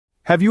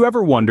Have you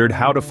ever wondered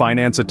how to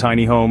finance a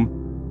tiny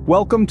home?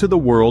 Welcome to the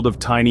world of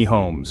tiny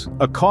homes,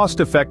 a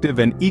cost-effective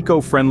and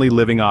eco-friendly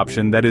living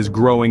option that is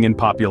growing in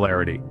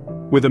popularity.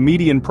 With a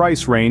median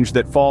price range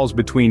that falls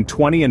between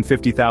 $20,000 and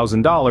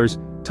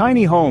 $50,000,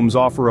 tiny homes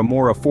offer a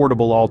more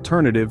affordable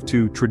alternative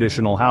to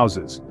traditional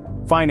houses.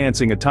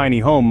 Financing a tiny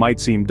home might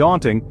seem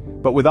daunting,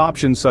 but with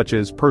options such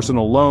as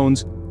personal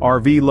loans,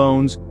 RV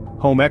loans,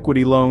 home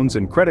equity loans,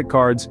 and credit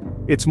cards,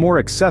 it's more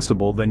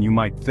accessible than you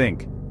might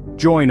think.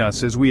 Join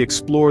us as we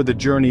explore the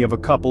journey of a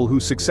couple who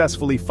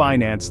successfully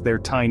financed their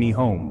tiny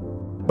home.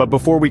 But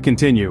before we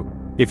continue,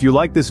 if you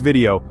like this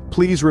video,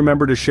 please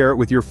remember to share it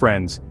with your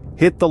friends,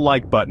 hit the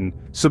like button,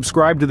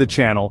 subscribe to the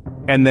channel,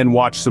 and then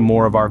watch some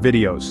more of our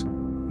videos.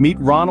 Meet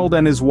Ronald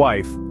and his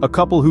wife, a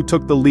couple who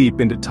took the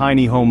leap into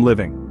tiny home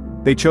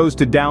living. They chose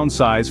to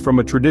downsize from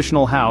a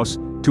traditional house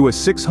to a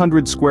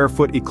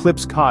 600-square-foot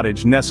Eclipse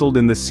cottage nestled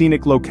in the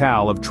scenic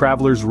locale of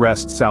Travelers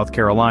Rest, South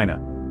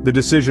Carolina. The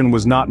decision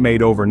was not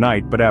made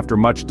overnight, but after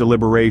much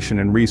deliberation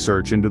and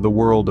research into the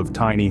world of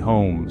tiny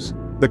homes.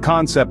 The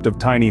concept of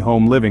tiny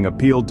home living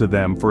appealed to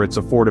them for its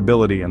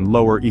affordability and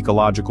lower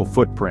ecological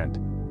footprint.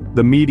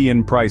 The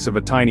median price of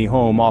a tiny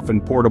home, often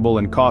portable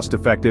and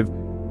cost-effective,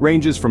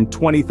 ranges from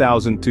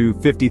 $20,000 to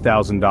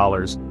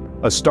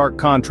 $50,000, a stark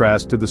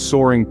contrast to the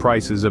soaring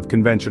prices of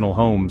conventional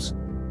homes.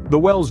 The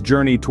Wells'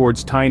 journey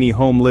towards tiny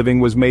home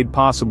living was made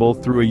possible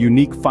through a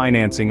unique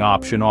financing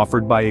option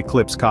offered by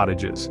Eclipse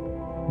Cottages.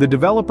 The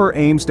developer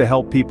aims to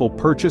help people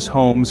purchase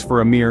homes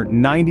for a mere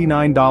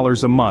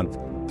 $99 a month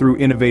through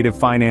innovative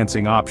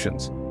financing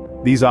options.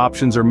 These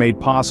options are made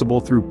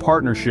possible through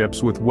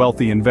partnerships with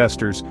wealthy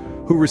investors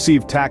who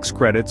receive tax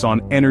credits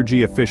on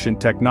energy-efficient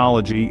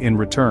technology in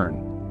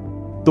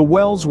return. The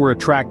Wells were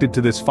attracted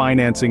to this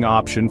financing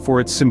option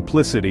for its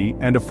simplicity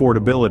and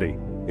affordability.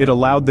 It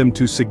allowed them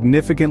to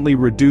significantly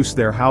reduce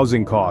their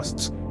housing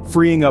costs,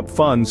 freeing up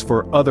funds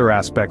for other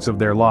aspects of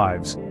their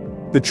lives.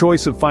 The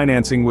choice of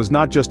financing was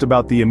not just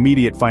about the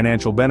immediate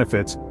financial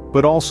benefits,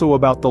 but also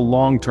about the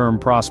long-term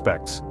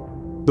prospects.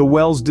 The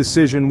Wells'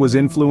 decision was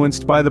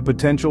influenced by the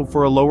potential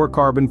for a lower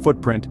carbon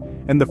footprint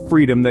and the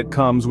freedom that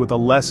comes with a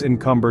less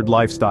encumbered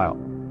lifestyle.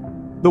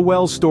 The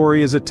Wells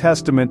story is a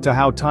testament to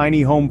how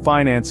tiny home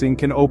financing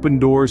can open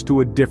doors to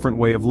a different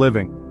way of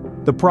living.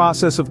 The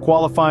process of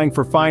qualifying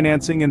for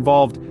financing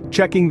involved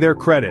checking their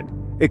credit,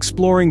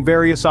 exploring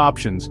various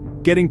options,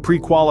 getting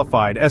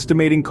pre-qualified,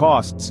 estimating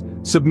costs,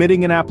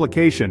 submitting an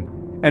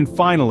application, and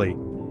finally,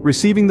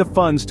 receiving the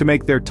funds to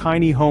make their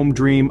tiny home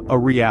dream a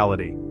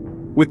reality.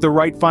 With the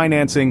right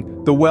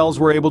financing, the Wells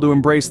were able to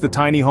embrace the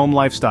tiny home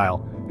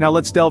lifestyle. Now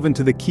let's delve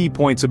into the key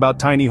points about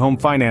tiny home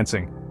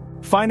financing.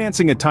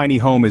 Financing a tiny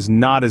home is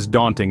not as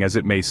daunting as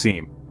it may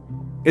seem.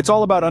 It's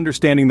all about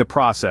understanding the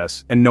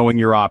process and knowing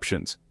your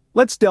options.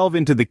 Let's delve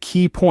into the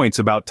key points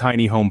about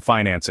tiny home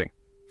financing.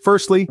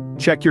 Firstly,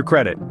 check your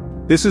credit.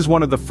 This is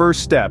one of the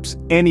first steps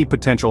any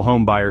potential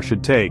home buyer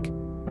should take.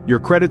 Your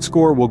credit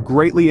score will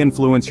greatly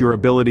influence your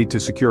ability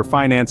to secure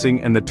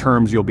financing and the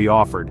terms you'll be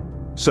offered.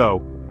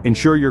 So,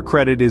 ensure your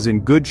credit is in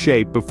good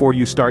shape before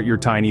you start your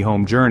tiny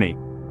home journey.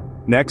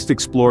 Next,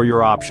 explore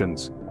your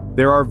options.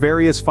 There are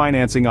various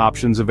financing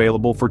options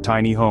available for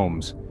tiny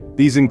homes.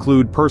 These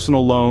include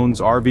personal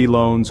loans, RV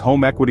loans,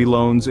 home equity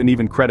loans, and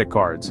even credit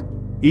cards.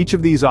 Each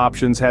of these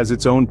options has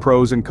its own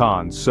pros and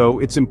cons, so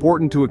it's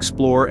important to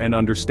explore and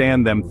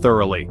understand them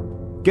thoroughly.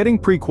 Getting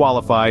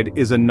pre-qualified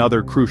is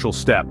another crucial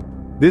step.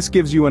 This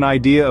gives you an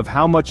idea of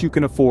how much you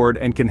can afford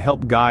and can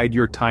help guide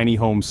your tiny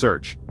home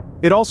search.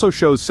 It also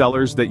shows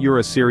sellers that you're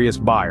a serious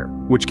buyer,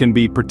 which can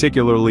be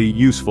particularly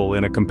useful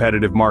in a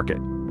competitive market.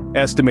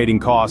 Estimating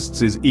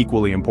costs is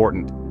equally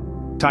important.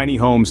 Tiny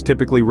homes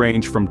typically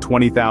range from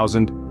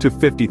 $20,000 to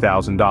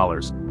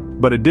 $50,000,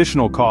 but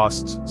additional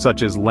costs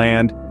such as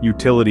land,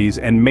 utilities,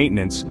 and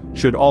maintenance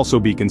should also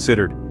be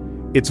considered.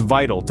 It's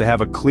vital to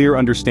have a clear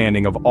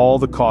understanding of all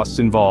the costs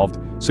involved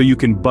so you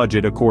can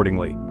budget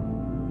accordingly.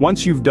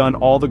 Once you've done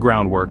all the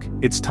groundwork,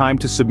 it's time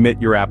to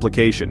submit your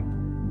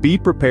application. Be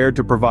prepared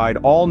to provide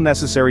all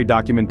necessary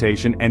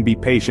documentation and be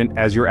patient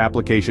as your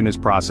application is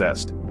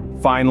processed.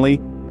 Finally,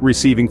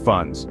 receiving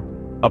funds.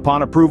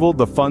 Upon approval,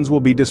 the funds will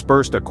be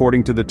dispersed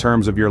according to the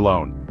terms of your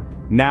loan.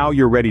 Now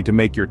you're ready to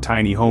make your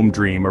tiny home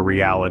dream a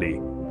reality.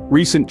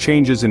 Recent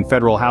changes in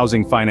federal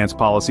housing finance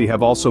policy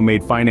have also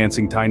made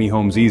financing tiny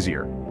homes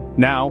easier.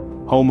 Now,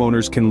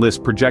 homeowners can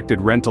list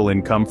projected rental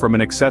income from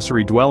an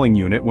accessory dwelling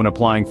unit when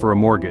applying for a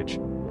mortgage.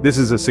 This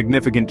is a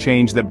significant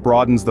change that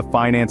broadens the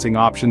financing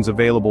options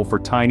available for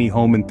tiny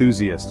home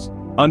enthusiasts.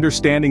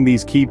 Understanding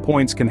these key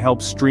points can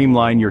help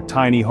streamline your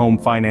tiny home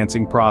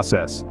financing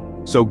process.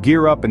 So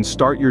gear up and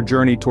start your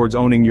journey towards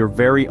owning your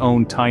very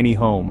own tiny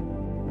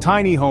home.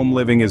 Tiny home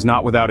living is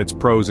not without its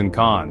pros and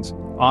cons.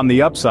 On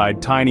the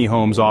upside, tiny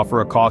homes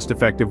offer a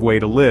cost-effective way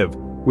to live,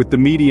 with the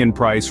median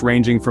price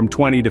ranging from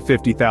 $20,000 to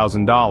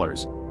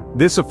 $50,000.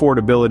 This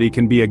affordability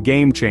can be a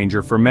game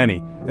changer for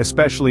many,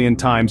 especially in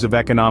times of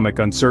economic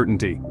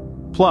uncertainty.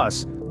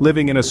 Plus,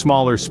 living in a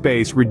smaller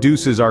space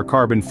reduces our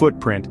carbon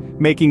footprint,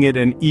 making it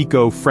an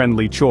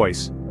eco-friendly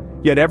choice.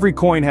 Yet every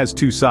coin has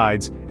two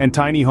sides, and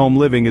tiny home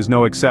living is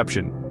no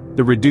exception.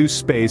 The reduced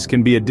space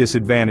can be a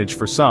disadvantage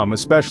for some,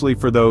 especially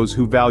for those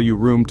who value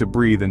room to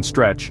breathe and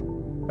stretch.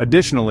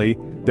 Additionally,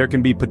 there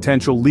can be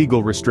potential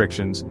legal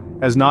restrictions,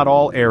 as not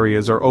all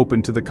areas are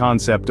open to the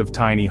concept of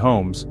tiny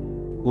homes.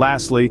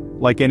 Lastly,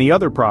 like any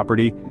other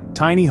property,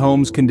 tiny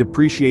homes can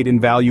depreciate in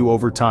value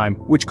over time,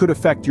 which could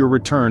affect your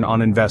return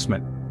on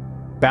investment.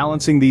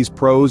 Balancing these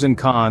pros and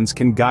cons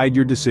can guide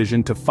your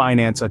decision to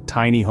finance a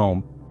tiny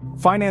home.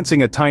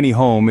 Financing a tiny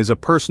home is a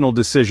personal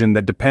decision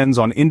that depends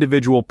on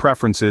individual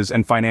preferences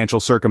and financial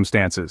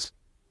circumstances.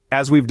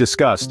 As we've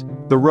discussed,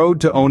 the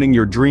road to owning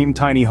your dream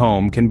tiny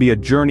home can be a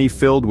journey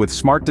filled with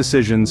smart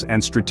decisions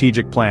and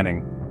strategic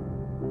planning.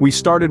 We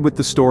started with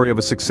the story of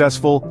a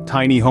successful,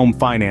 tiny home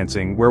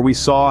financing where we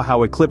saw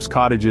how Eclipse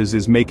Cottages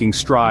is making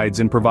strides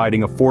in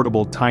providing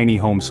affordable tiny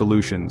home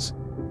solutions.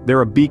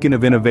 They're a beacon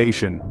of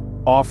innovation,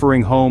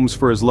 offering homes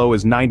for as low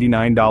as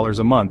 $99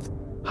 a month,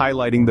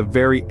 highlighting the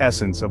very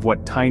essence of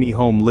what tiny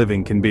home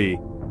living can be: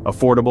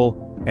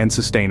 affordable and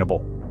sustainable.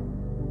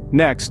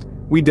 Next,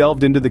 we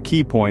delved into the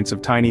key points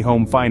of tiny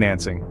home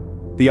financing.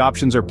 The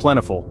options are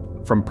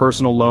plentiful, from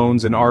personal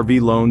loans and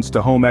RV loans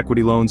to home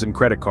equity loans and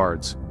credit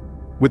cards.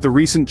 With the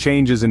recent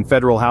changes in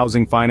federal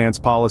housing finance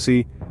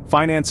policy,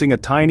 financing a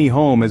tiny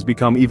home has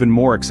become even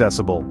more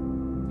accessible.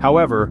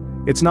 However,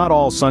 it's not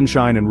all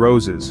sunshine and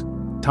roses.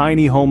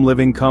 Tiny home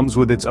living comes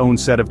with its own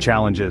set of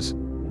challenges.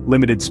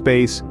 Limited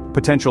space,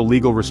 potential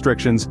legal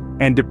restrictions,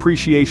 and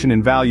depreciation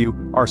in value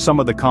are some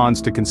of the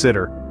cons to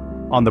consider.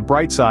 On the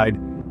bright side,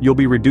 you'll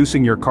be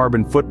reducing your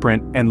carbon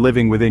footprint and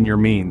living within your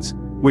means,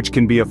 which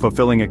can be a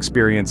fulfilling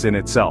experience in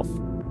itself.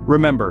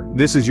 Remember,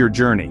 this is your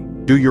journey.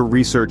 Do your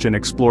research and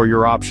explore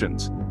your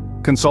options.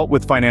 Consult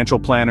with financial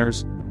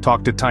planners,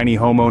 talk to tiny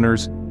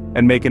homeowners,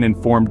 and make an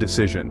informed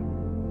decision.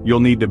 You'll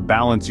need to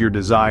balance your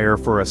desire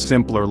for a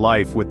simpler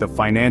life with the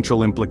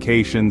financial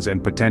implications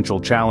and potential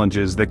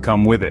challenges that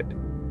come with it.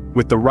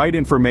 With the right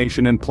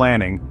information and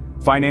planning,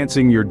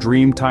 financing your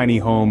dream tiny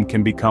home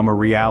can become a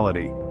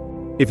reality.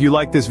 If you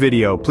like this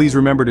video, please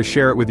remember to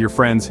share it with your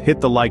friends,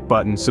 hit the like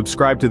button,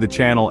 subscribe to the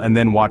channel, and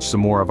then watch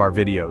some more of our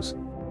videos.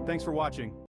 Thanks for watching.